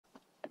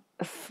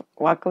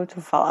welcome to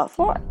Fallout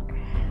 4.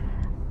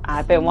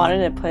 I've been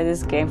wanting to play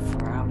this game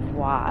for a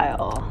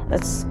while.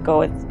 Let's go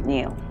with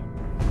Neil.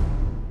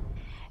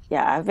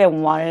 Yeah, I've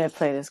been wanting to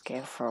play this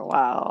game for a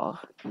while.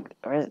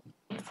 I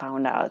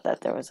found out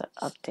that there was an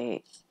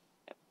update,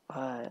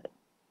 but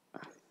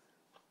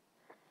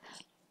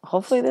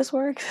hopefully this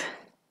works.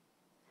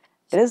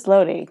 It is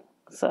loading,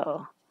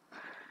 so...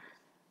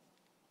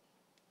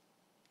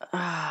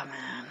 Ah,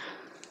 man.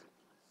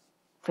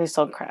 Please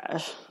don't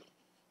crash.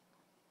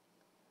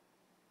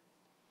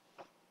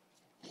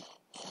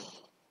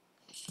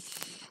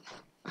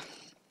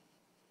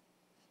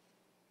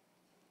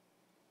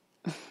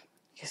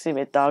 You see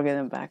my dog in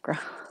the background.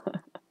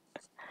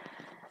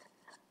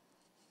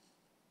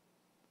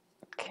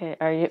 Okay,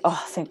 are you...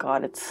 Oh, thank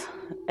God it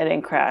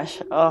didn't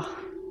crash. Oh,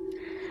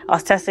 I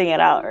was testing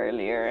it out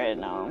earlier and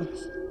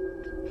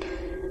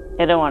it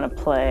didn't want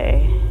to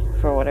play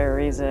for whatever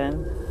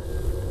reason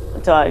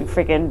until I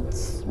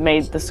freaking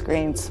made the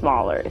screen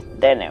smaller.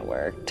 Then it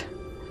worked.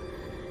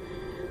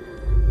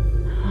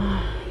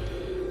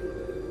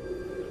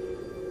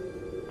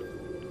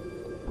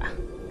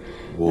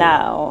 War.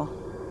 Now.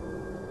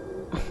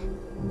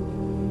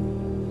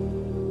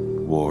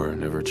 War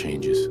never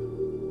changes.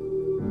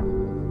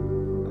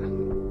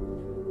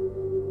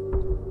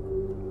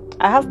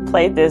 I have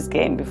played this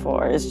game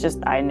before. It's just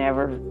I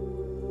never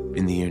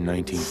In the year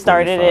 1945,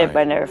 started it, but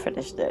I never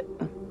finished it.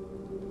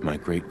 my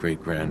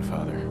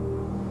great-great-grandfather,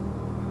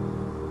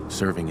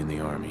 serving in the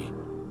army,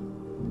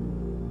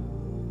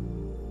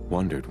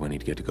 wondered when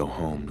he'd get to go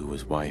home to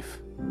his wife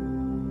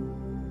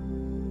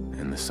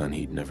and the son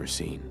he'd never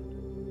seen.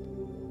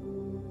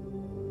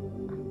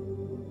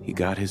 He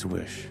got his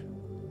wish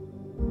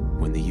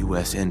when the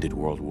U.S. ended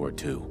World War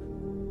II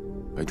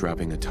by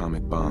dropping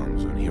atomic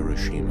bombs on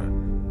Hiroshima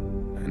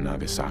and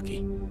Nagasaki.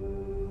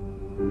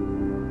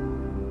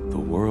 The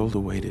world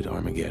awaited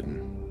Armageddon.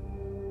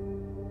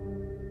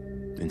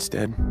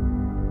 Instead,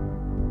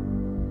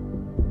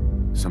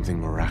 something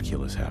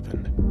miraculous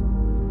happened.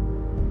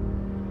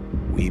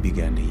 We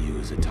began to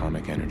use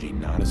atomic energy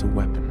not as a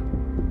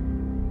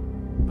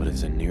weapon, but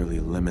as a nearly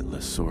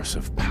limitless source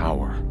of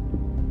power.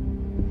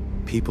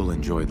 People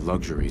enjoyed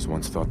luxuries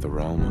once thought the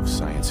realm of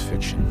science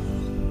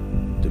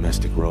fiction.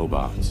 Domestic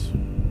robots,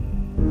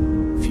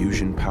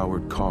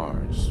 fusion-powered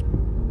cars,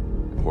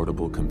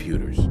 portable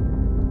computers.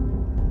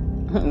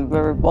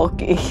 Very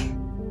bulky.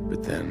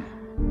 But then,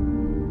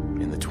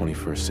 in the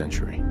 21st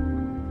century,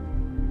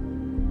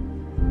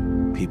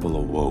 people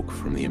awoke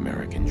from the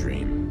American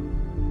dream.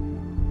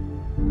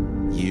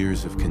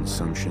 Years of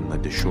consumption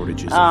led to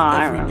shortages of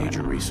every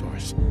major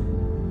resource.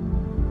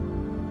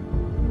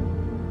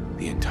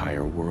 The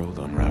entire world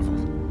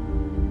unraveled.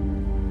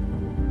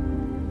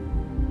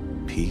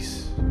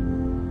 Peace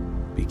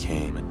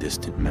became a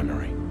distant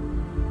memory.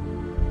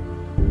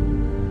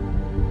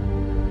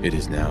 It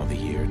is now the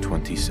year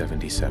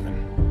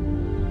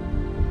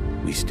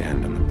 2077. We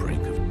stand on the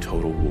brink of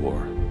total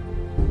war.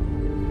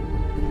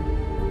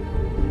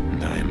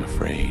 And I am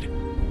afraid.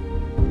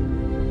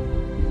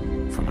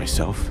 For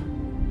myself.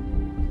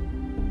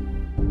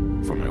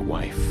 For my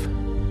wife.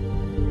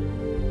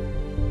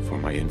 For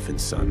my infant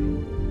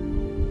son.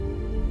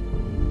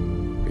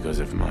 Because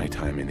if my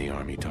time in the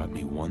army taught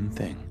me one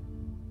thing,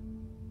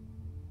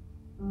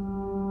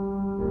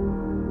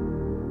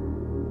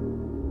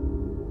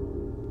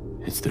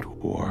 it's that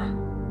war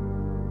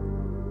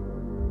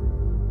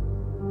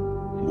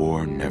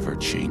never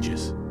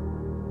changes.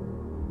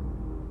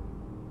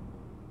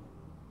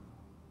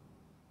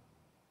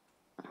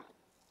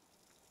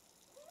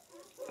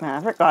 Man,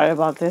 I forgot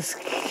about this.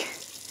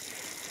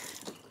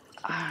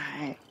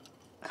 Alright.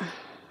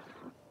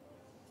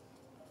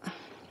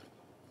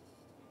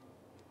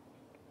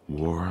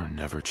 War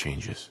never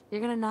changes.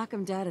 You're gonna knock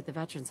him dead at the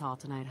Veterans Hall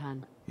tonight,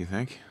 hun. You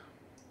think?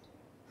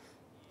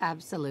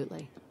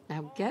 Absolutely.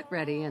 Now get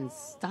ready and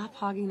stop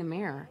hogging the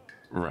mirror.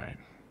 Right.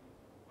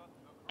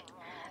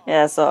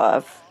 Yeah, so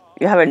if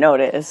you haven't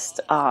noticed,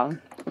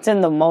 it's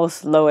in the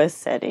most lowest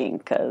setting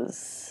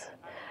because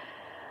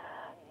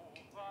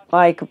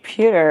my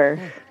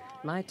computer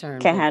My turn.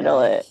 can't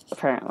handle it,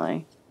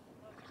 apparently.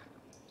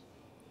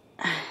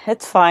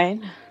 It's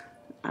fine.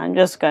 I'm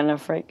just gonna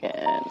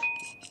freaking...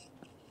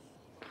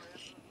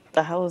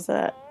 The hell is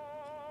that?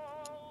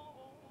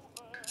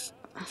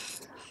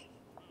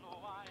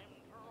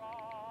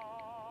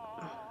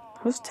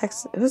 Who's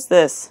texting? Who's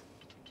this?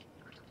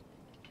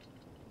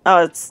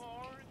 Oh,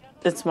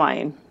 it's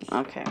mine.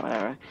 Okay,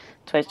 whatever.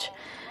 Twitch,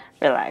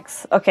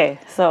 relax. Okay,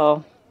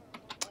 so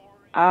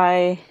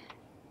I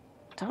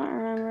don't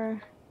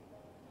remember.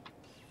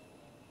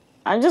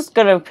 I'm just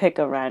gonna pick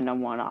a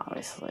random one,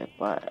 obviously,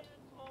 but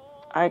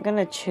I'm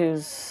gonna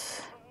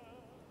choose.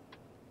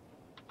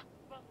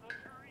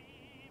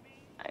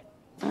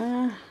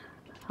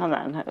 Hold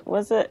on.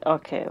 Was it?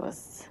 Okay, it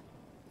was.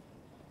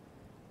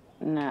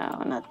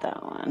 No, not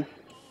that one.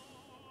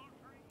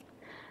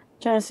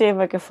 Trying to see if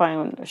I can find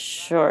one with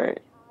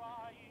short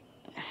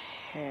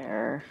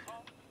hair.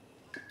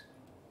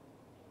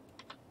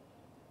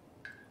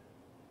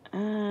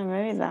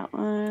 Maybe that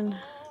one.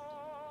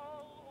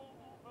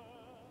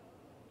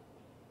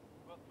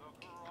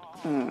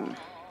 Hmm.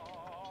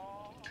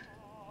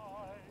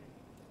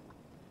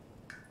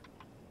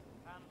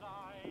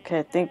 Okay,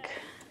 I think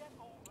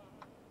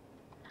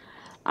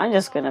I'm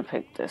just gonna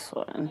pick this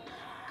one.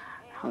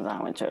 Hold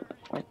on, which?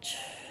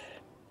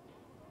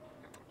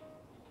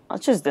 I'll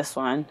choose this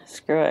one.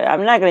 Screw it.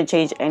 I'm not gonna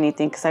change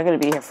anything because I'm gonna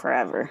be here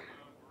forever.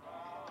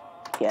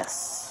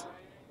 Yes.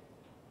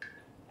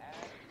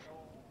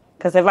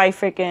 Because if I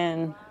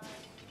freaking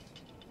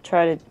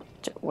try to,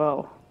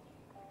 whoa.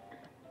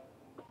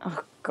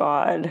 Oh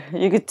God,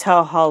 you could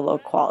tell how low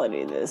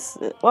quality this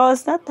is. Well,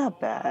 it's not that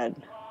bad.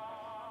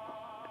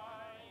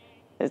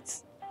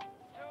 It's,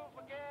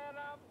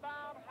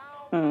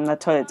 that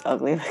toilet's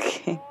ugly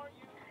looking.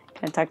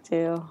 Can I talk to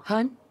you?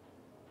 Hun?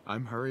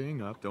 I'm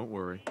hurrying up, don't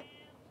worry.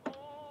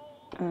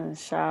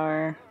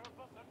 Shower.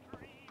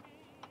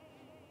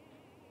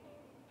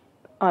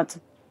 Oh, it's,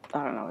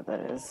 I don't know what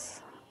that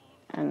is.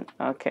 And,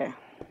 okay.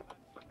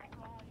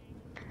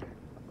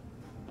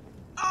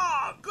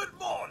 Ah, good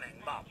morning,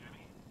 Mum.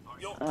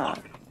 Your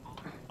coffee,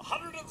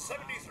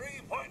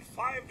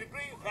 173.5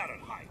 degrees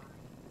Fahrenheit,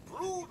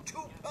 brewed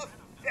to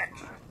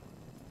perfection.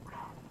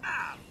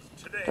 And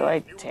today, Do I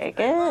take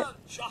it?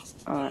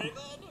 just delivered.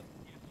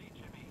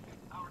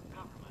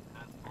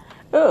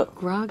 Ooh.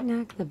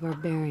 Grognak the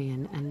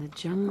Barbarian and the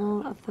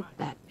Jungle of the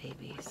Bat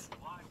Babies.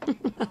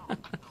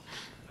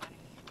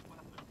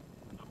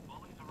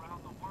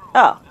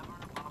 Oh.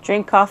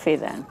 Drink coffee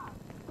then.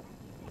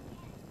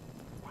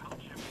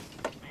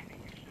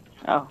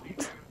 Oh.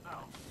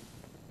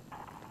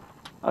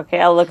 Okay,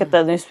 I'll look at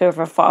the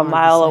newspaper from a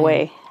mile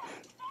away.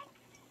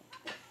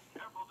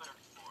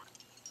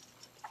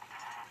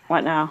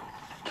 What now?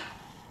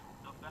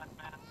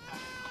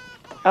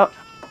 Oh.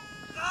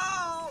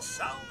 Oh,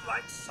 sounds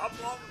like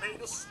someone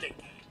made a sticky.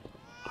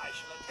 I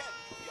shall attend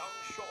to young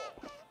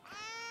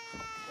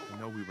Shaw. I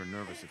know we were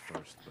nervous at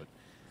first,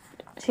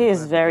 but He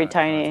is very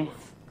tiny.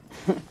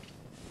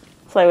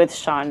 Play with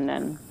Sean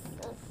then.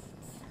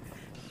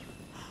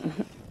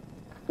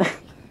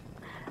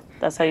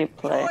 That's how you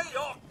play. Enjoy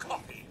your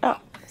coffee. Oh,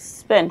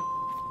 spin.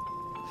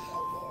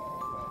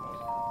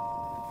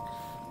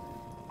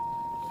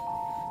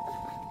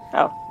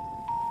 Oh.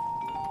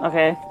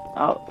 Okay.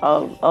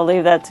 I'll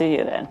leave that to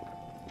you then.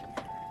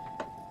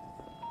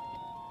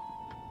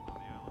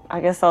 I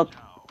guess I'll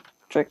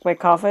drink my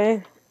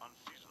coffee.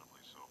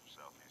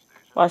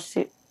 Watch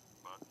the.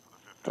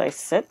 Do I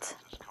sit?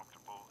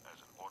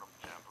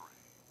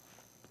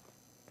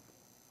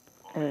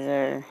 Is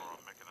there?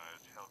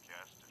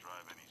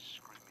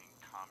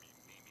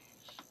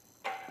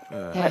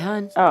 Hey,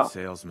 hun. Oh.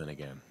 Salesman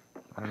again.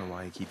 I don't know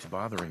why he keeps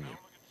bothering you.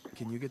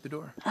 Can you get the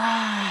door?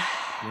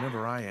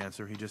 Whenever I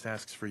answer, he just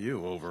asks for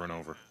you over and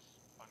over.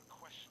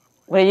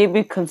 Would you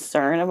be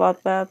concerned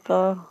about that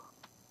though?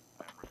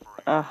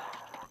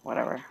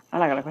 Whatever. I'm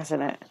not gonna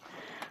question it.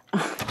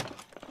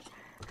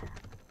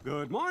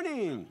 Good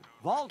morning.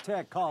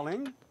 Vault-Tec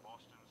calling.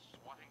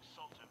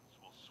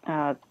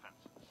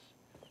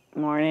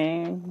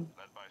 Morning.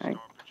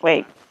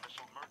 Wait.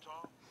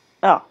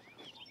 Oh.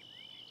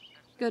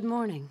 Good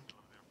morning.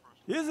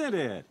 Isn't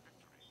it?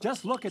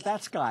 Just look at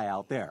that sky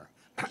out there.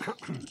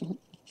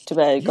 Too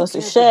bad it You goes to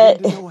can't shit.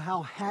 begin to know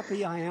how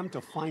happy I am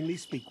to finally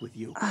speak with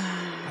you.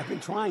 I've been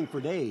trying for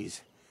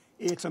days.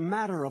 It's a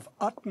matter of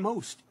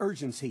utmost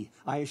urgency,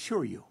 I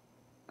assure you.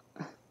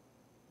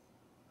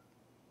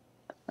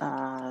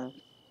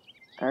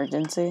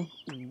 Urgency?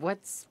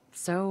 What's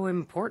so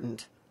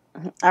important?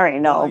 I already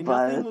know, Why,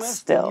 nothing but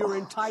less than your still.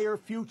 entire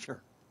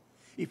future.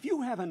 If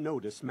you haven't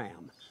noticed,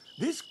 ma'am,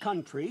 this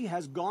country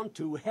has gone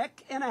to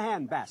heck in a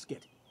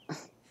handbasket.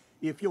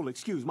 If you'll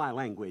excuse my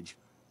language.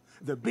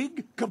 The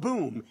big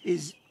kaboom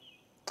is...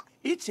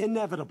 It's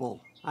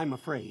inevitable, I'm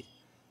afraid.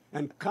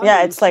 And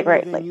Yeah, it's like sooner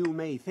right, than like you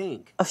may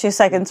think. a few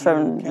seconds If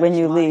from you when catch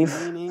you my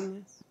leave.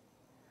 meaning.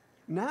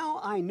 Now,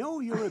 I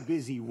know you're a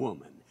busy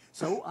woman,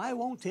 so I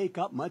won't take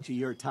up much of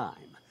your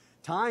time.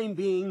 Time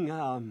being,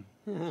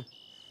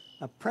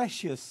 a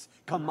precious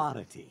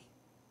commodity.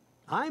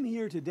 I'm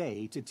here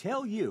today to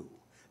tell you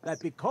that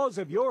because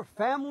of your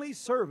family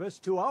service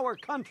to our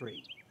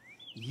country,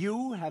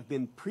 you have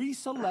been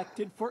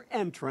pre-selected for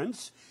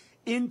entrance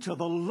into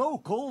the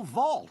local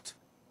vault.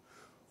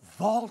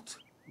 Vault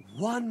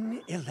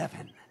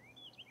 111.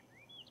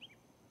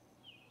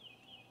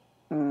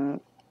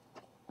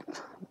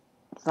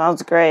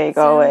 Sounds great.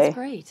 Go Sounds away.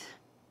 great.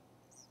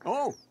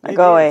 Oh,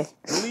 Go away.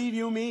 Believe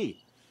you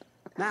me.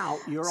 Now,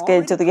 you're Let's get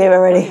into the already game cleared for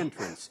already.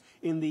 entrance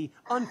in the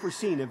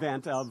unforeseen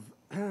event of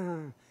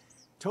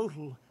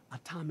total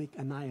atomic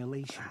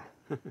annihilation.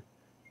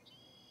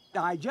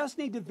 I just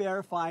need to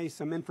verify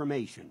some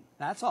information.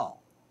 That's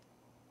all.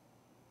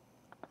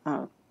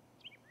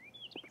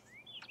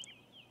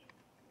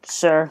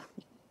 Sure.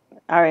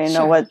 I already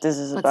know Sure. what this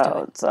is Let's do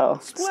about, it. so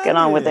let's get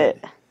on with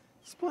it.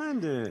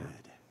 Splendid.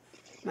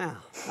 Now,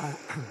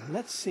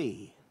 let's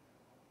see.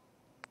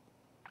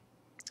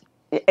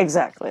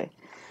 Exactly.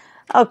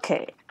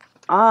 Okay.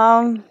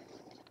 I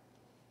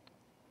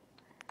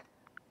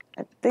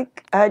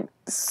think I had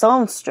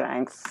some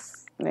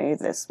strength, maybe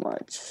this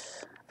much.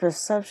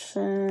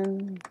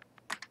 Perception.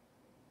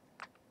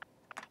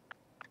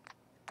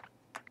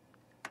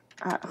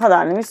 Hold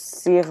on, let me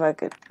see if I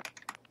could.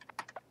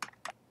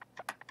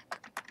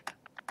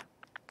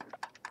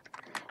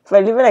 If I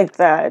leave it like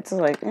that, it's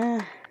like,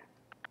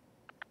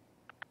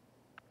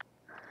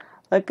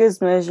 Luck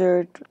is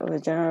measured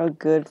with general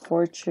good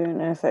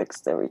fortune and affects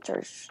the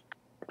recharge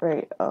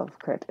rate of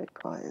credit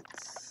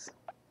cards.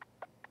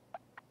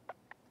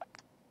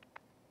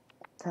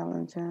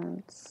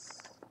 Intelligence.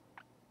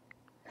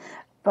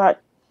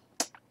 But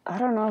I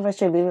don't know if I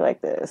should leave it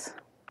like this.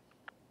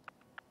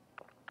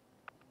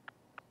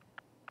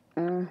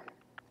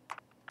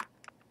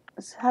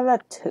 Let's have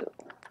that 2.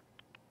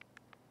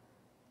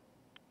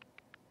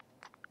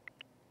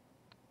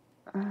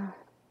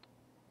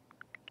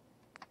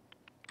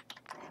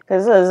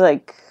 Because this is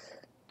like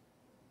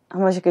how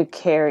much you could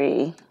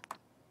carry.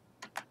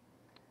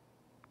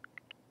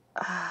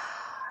 I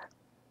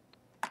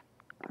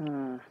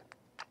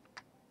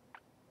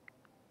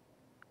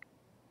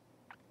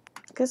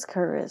guess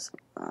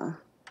charisma.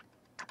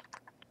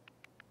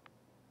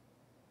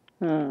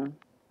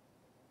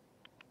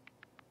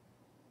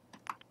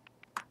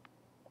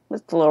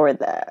 Let's lower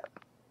that.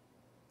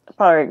 I'll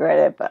probably regret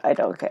it, but I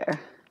don't care.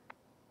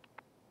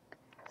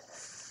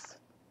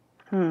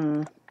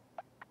 Let's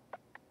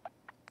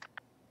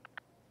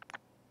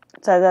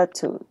add that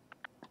to.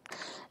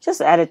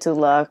 Just add it to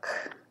luck.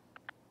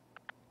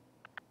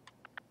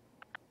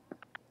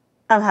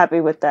 I'm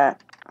happy with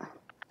that.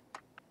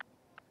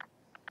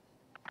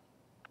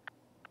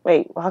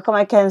 Wait, how come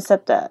I can't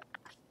accept that?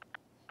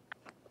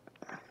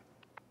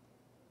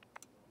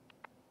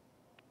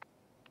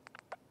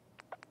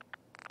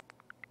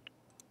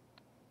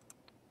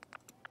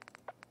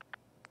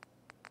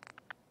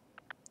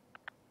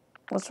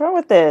 What's wrong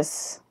with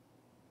this?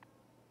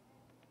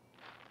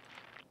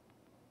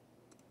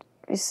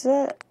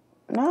 Reset?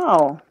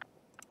 No.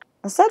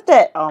 Accept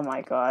it. Oh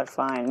my god,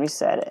 fine.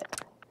 Reset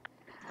it.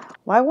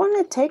 Why won't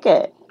it take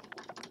it?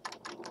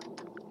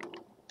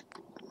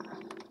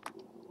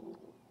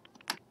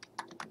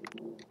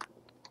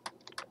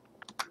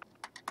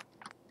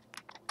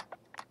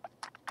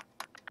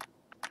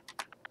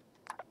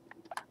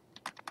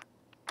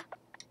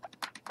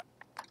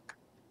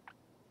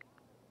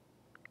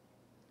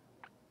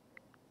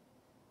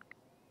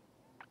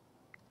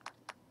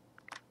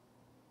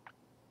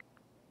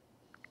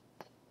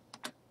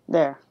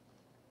 There.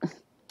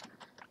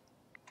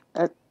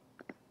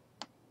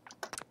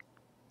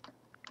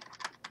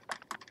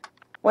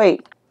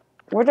 Wait,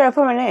 where did I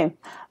put my name?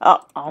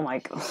 Oh my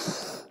god.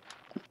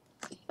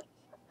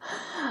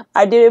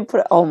 I didn't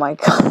put it. Oh my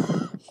god.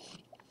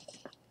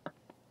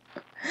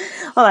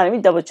 Hold on, let me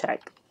double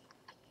check.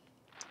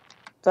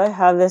 Do I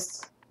have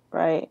this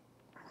right?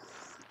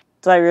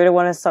 Do I really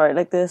want to start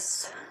like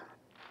this?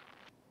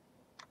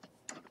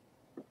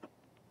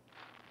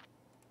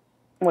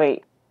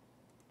 Wait.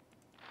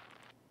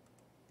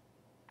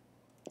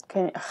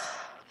 Can you...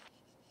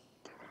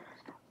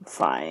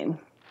 Fine.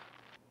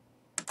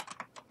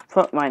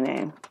 Put my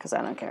name, because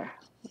I don't care.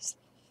 Just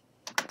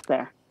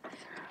there.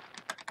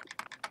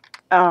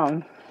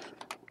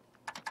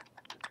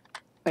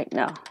 Wait,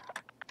 no.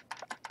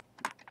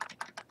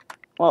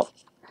 Well,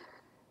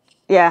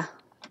 yeah,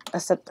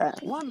 accept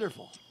that.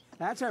 Wonderful.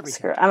 That's everything.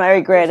 Screw it. I might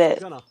regret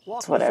it.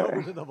 It's whatever.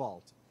 over to the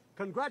vault.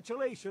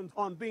 Congratulations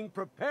on being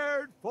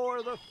prepared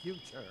for the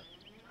future.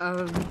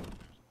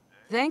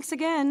 Thanks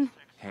again.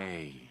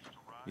 Hey,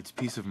 it's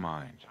peace of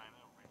mind.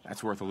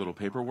 That's worth a little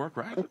paperwork,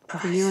 right?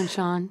 For you and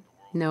Sean,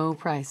 no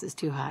price is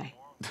too high.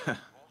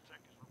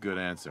 Good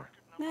answer.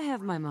 I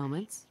have my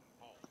moments.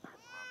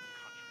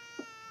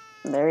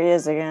 There he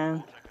is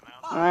again.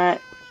 Alright.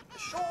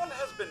 Sean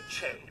has been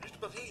changed,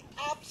 but he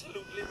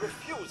absolutely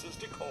refuses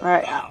to calm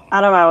Alright, down.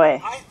 out of my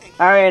way. I think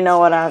I already know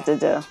what I have to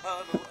do.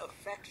 eternal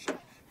affection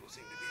you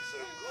seem to be so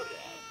good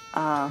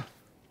at.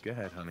 Go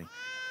ahead, honey.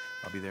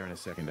 I'll be there in a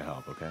second to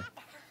help, okay?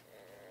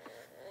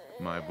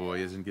 My boy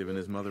isn't giving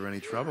his mother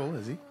any trouble,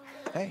 is he?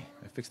 Hey,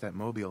 I fixed that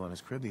mobile on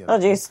his crib the other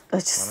day. Oh jeez. Why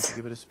don't you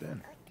give it a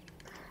spin?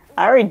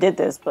 I already did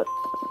this, but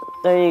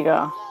there you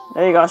go.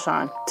 There you go,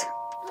 Sean.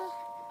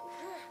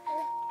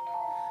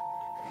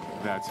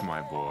 That's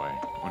my boy.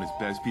 On his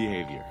best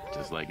behavior,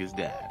 just like his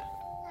dad.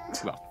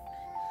 Well,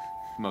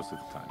 most of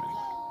the time, anyway.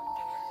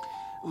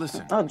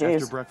 Listen, Oh, jeez.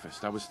 after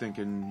breakfast, I was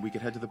thinking we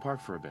could head to the park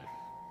for a bit.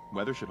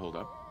 Weather should hold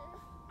up.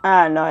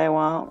 No, it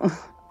won't.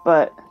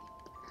 But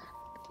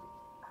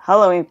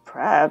Halloween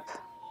prep.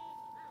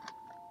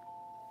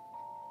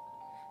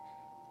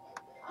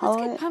 Let's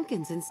get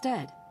pumpkins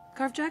instead.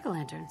 Carve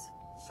jack-o'-lanterns.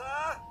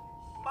 Sir?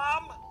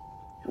 Mom?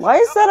 Why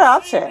is that an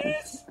option?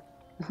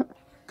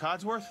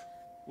 Codsworth?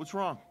 What's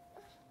wrong?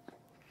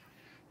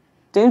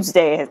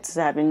 Doomsday it's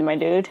happening, my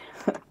dude.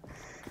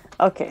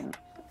 Okay.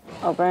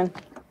 Open.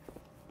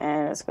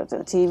 And let's go to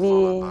the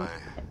TV.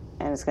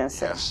 And it's gonna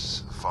say.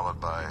 Yes, followed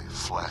by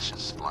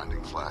flashes,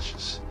 blinding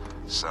flashes.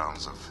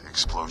 Sounds of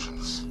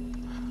explosions.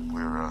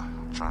 We're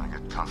trying to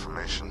get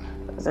confirmation.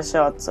 There's a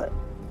show outside.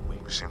 We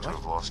seem to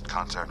have lost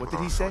contact What with did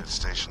our he say? affiliate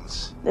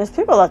stations. There's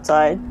people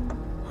outside.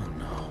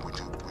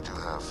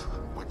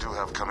 We do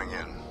have coming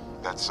in.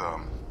 That's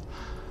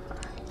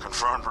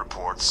Confirmed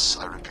reports,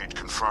 I repeat,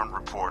 confirmed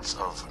reports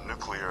of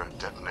nuclear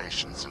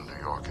detonations in New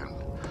York and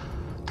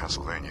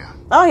Pennsylvania.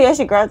 Oh, he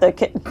actually grabbed the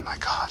kid. My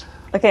God.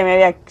 Okay,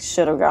 maybe I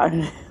should have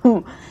gotten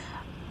him.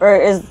 Or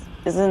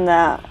isn't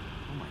that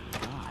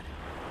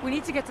We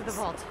need to get to the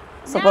vault.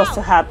 supposed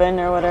to happen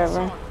or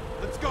whatever?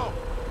 Let's go.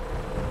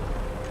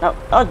 Oh,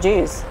 oh,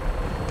 jeez.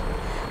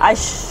 I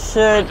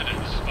should.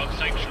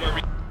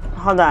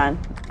 Hold on.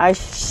 I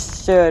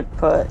should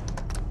put.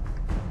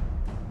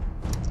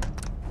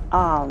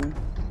 Hold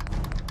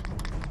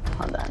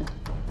on.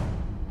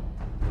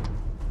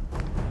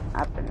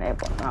 App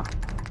enable. No.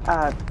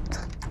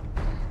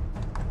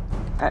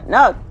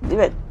 No, leave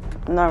it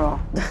normal.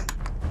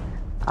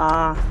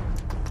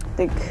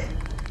 Think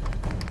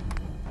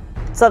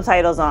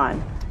subtitles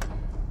on.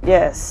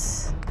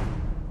 Yes.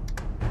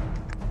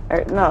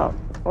 Or no,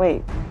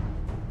 wait.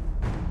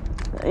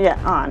 Yeah,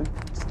 on.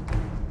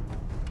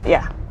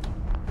 Yeah.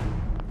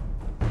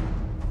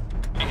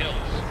 Hills.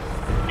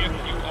 If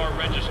you are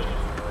registered,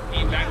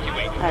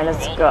 evacuate Alright,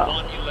 let's Vault go.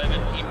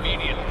 111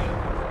 immediately.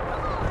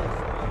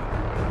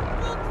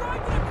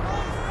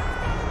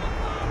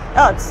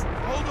 Oh, it's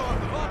Hold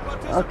on, the vault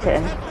participants okay.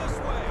 head this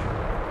way.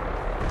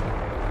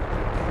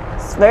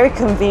 It's very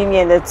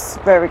convenient. It's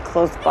very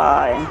close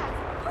by.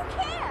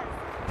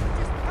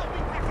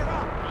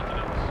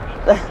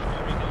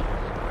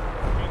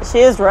 She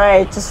is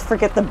right. Just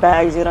forget the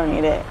bags. You don't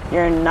need it.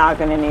 You're not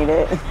gonna need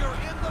it. You're in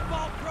the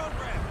vault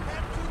program.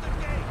 Head to the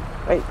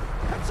gate. Wait,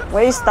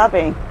 why are you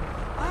stopping?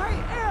 I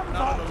am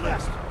Not on the vault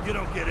list. You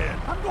don't get in.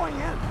 I'm going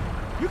in.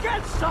 You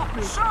can't stop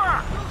me.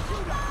 Sir!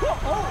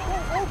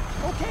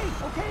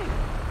 Okay.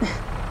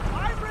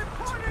 I'm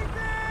reporting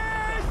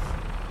this!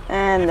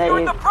 And there You're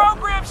in you the go.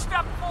 program,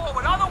 step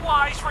forward.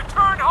 Otherwise,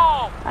 return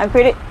home. I'm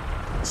pretty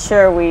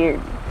sure we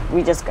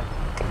just got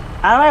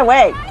out of my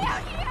way.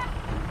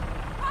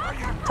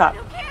 Top.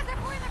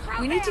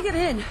 We need to get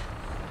in.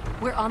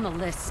 We're on the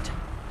list.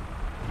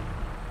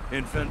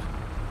 Infant,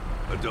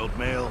 adult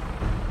male,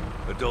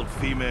 adult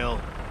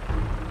female.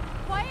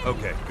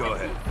 Okay, go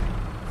ahead.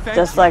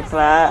 Just like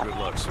that. Good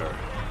luck, sir.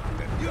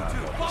 You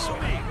two,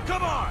 follow me.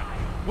 Come on.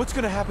 What's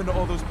gonna happen to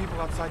all those people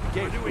outside the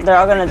gate? They're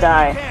all gonna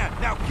die.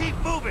 Now keep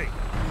moving.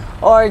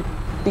 Or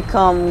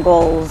become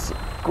ghouls.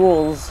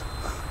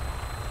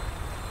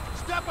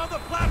 Step on the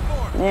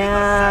platform.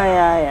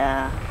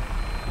 Yeah.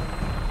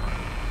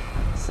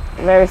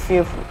 Very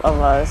few of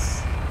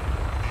us.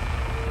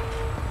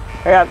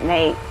 Hurry up,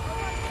 Nate.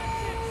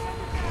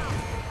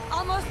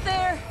 Almost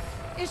there.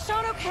 Is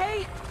Sean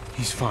okay?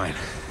 He's fine.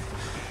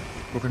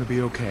 We're gonna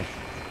be okay.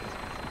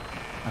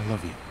 I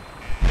love you.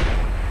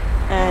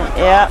 And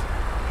yeah.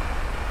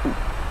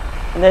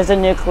 There's a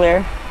nuclear.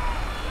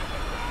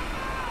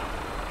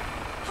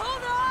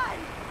 Hold on.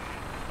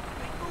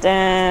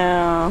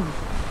 Damn.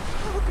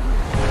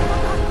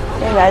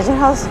 Can you imagine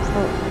how.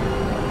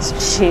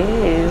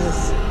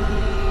 Jeez.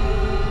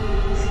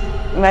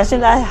 Imagine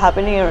that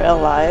happening in real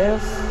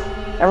life.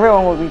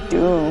 Everyone would be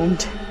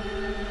doomed.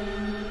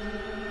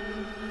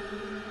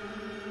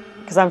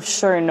 Because I'm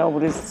sure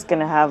nobody's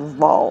gonna have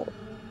vault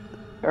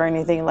or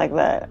anything like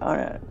that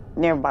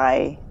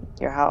nearby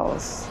your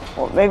house.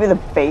 Well, maybe the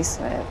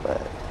basement,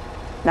 but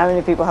not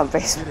many people have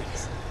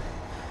basements.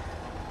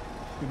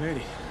 We made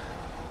it.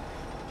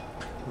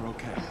 We're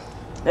okay.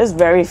 There's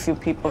very few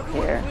people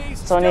here.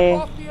 Please It's only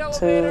step off the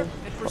elevator 2,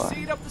 and 4.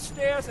 proceed up the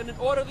stairs in an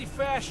orderly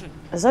fashion.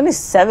 There's only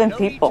 7 No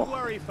need people. to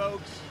worry,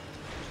 folks.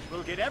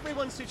 We'll get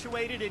everyone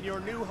situated in your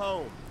new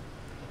home.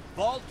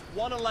 Vault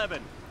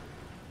 111.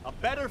 A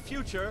better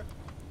future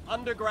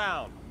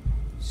underground.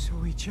 So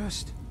we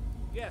just...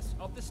 Yes,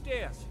 up the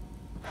stairs.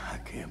 I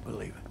can't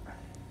believe it.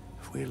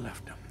 If we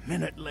left a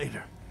minute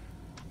later...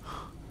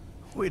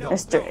 We don't...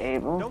 Mr.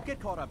 Abel. Don't get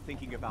caught up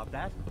thinking about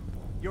that.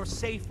 You're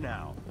safe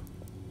now.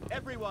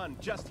 Everyone,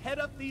 just head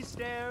up these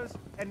stairs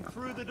and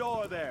through the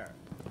door there.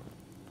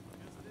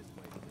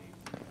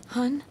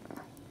 Hun?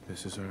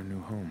 This is our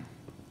new home.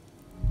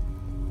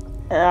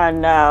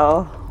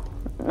 No.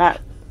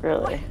 Not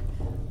really.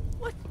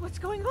 What's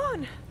going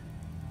on?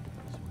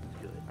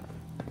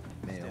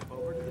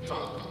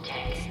 Vault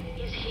Tech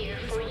is here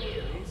for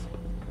you.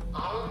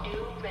 All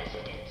new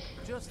residents.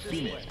 Just this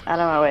way. Out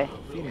of my way.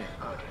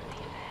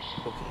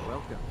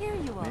 Here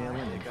you are.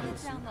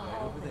 Head down the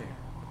hallway.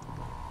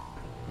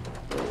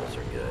 Those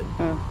are good.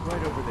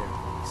 Right over there,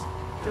 please.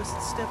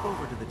 Just step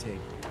over to the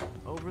table.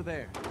 Over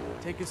there.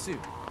 Take a suit.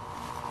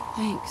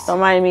 Thanks. Don't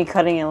mind me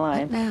cutting in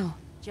line. Now.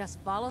 Just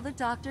follow the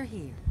doctor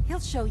here. He'll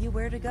show you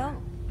where to go.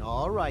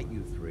 All right,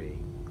 you three.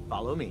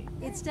 Follow me.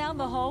 It's down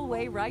the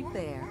hallway right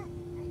there.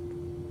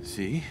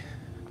 See?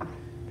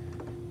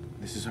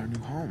 This is our new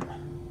home.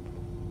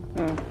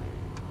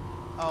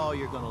 Oh,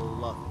 you're gonna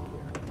love it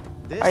here.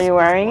 This Are you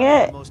wearing is one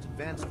of it? the most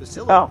advanced Oh.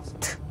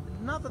 facilities.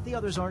 Not that the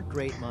others aren't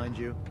great, mind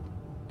you.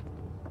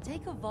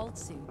 Take a vault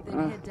suit,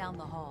 then head down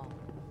the hall.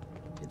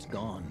 It's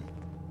gone.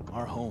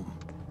 Our home.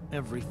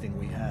 Everything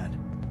we had.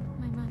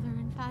 My mother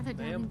and father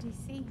down in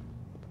D.C.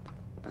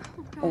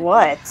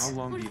 What? How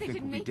long do you think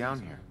we'll be down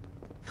here?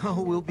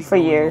 Oh, we'll be for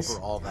going years.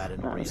 over all that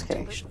in No, I'm just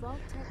kidding. Just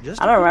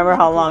I a don't few remember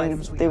how medical long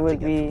items we they have to would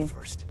get be. through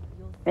first.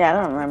 Yeah, I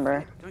don't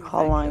remember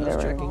how long they Just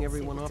were checking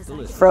everyone off the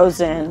list.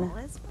 frozen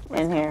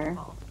in here.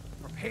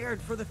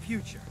 Prepared for the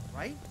future,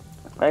 right?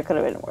 But it could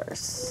have been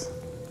worse.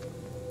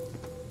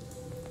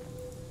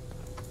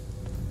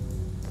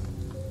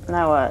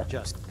 Now what?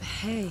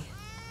 Hey.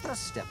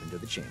 Just step into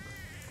the chamber.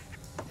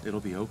 It'll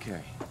be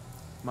okay.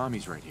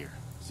 Mommy's right here.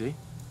 See?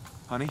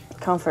 Honey?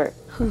 Comfort.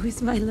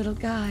 Who's my little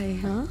guy,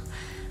 huh?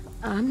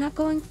 I'm not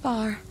going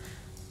far.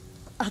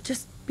 I'll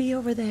just be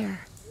over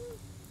there.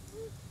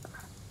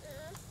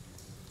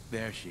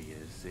 There she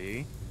is,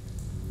 see?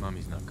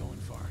 Mommy's not going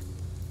far.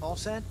 All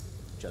set?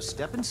 Just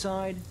step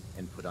inside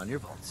and put on your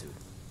vault suit.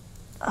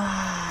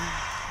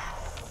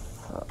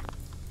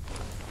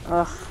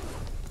 Ugh.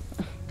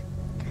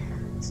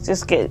 Let's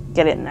just get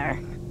in there.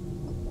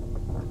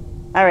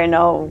 I already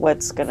know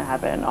what's gonna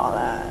happen and all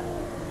that.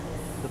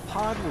 The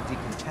pod will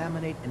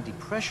decontaminate and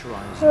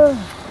depressurize you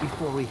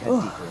before we head deeper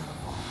in the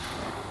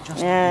vault. Just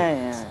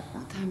Yeah.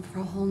 Time for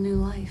a whole new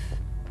life.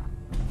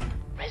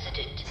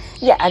 Resident.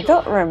 Yeah, I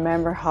don't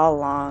remember how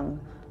long.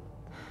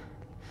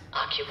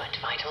 Occupant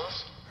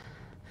vitals.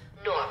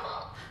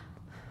 Normal.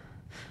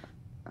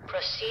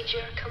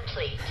 Procedure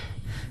complete.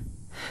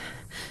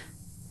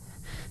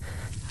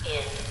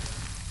 In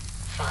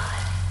 5,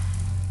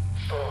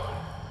 4,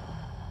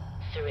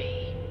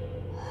 3,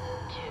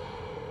 2,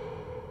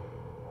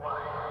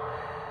 1.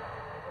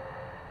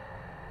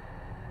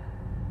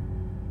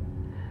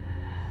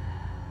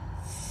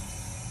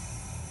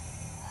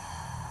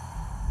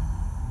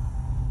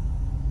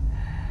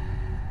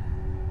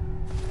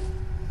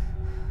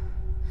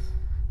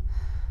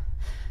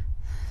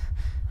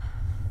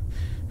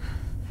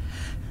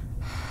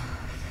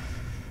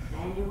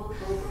 Manual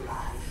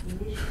override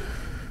initiated.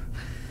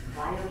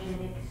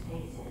 Cryogenic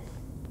stasis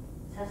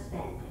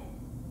suspended.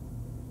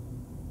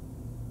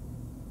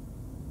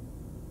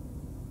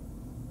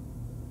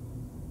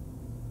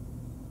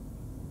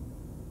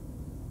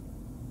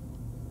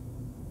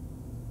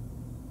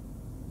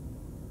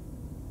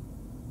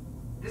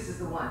 This is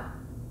the one.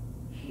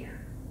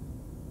 Here.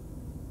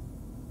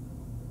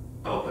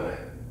 Open it.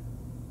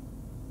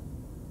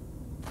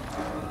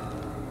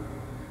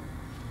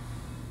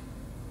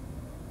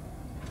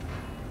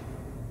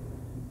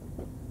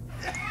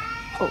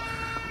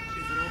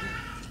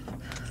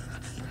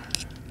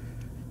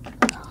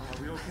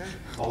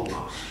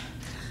 Almost.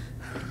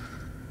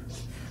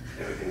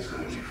 Everything's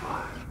going to be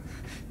fine.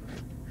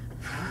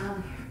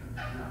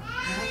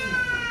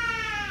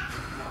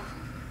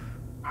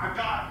 I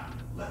got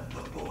it. Let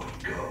the boy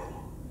go.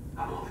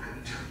 I'm only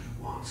going to tell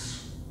you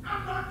once.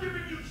 I'm not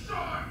giving you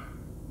short.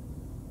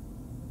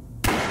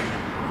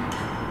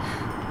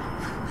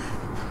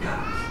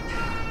 Got it.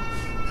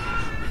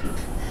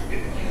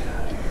 Get the kid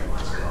out of here.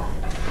 Let's go.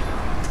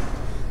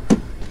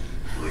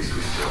 At least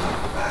we still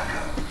have the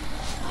backup.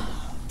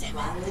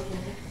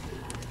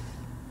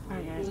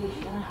 Alright guys,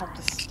 I'm gonna have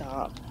to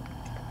stop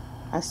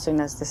as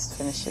soon as this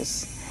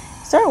finishes.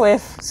 Start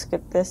with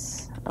skip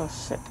this. Oh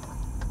shit.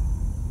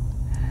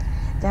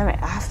 Damn it,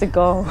 I have to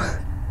go.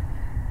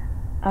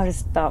 I have to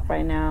stop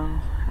right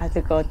now. I have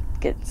to go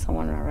get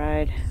someone a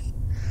ride.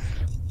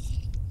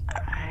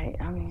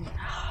 I mean,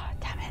 oh,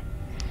 damn it.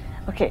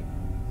 Okay.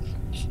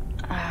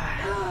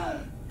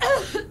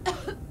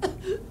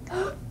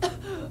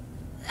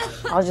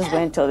 I'll just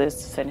wait until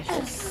this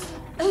finishes.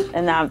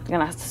 And now I'm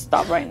gonna have to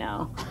stop right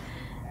now.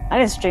 I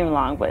didn't stream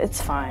long, but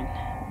it's fine.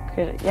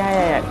 Good.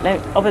 Yeah.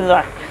 Let me open the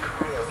door.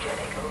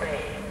 Cryogenic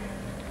array.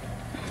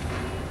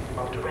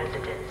 Most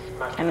residents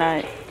must And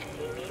I.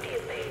 vacate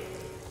immediately.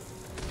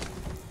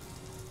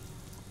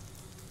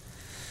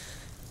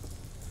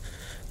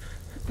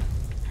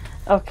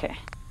 Okay.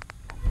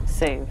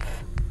 Save.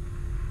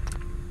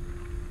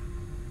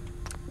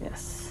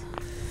 Yes.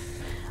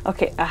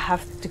 Okay, I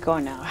have to go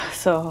now.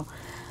 So,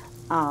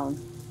 I'll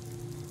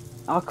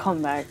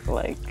come back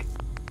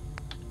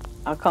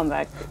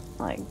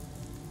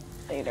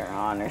later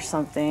on or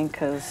something,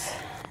 cause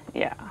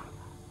yeah,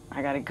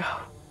 I gotta go.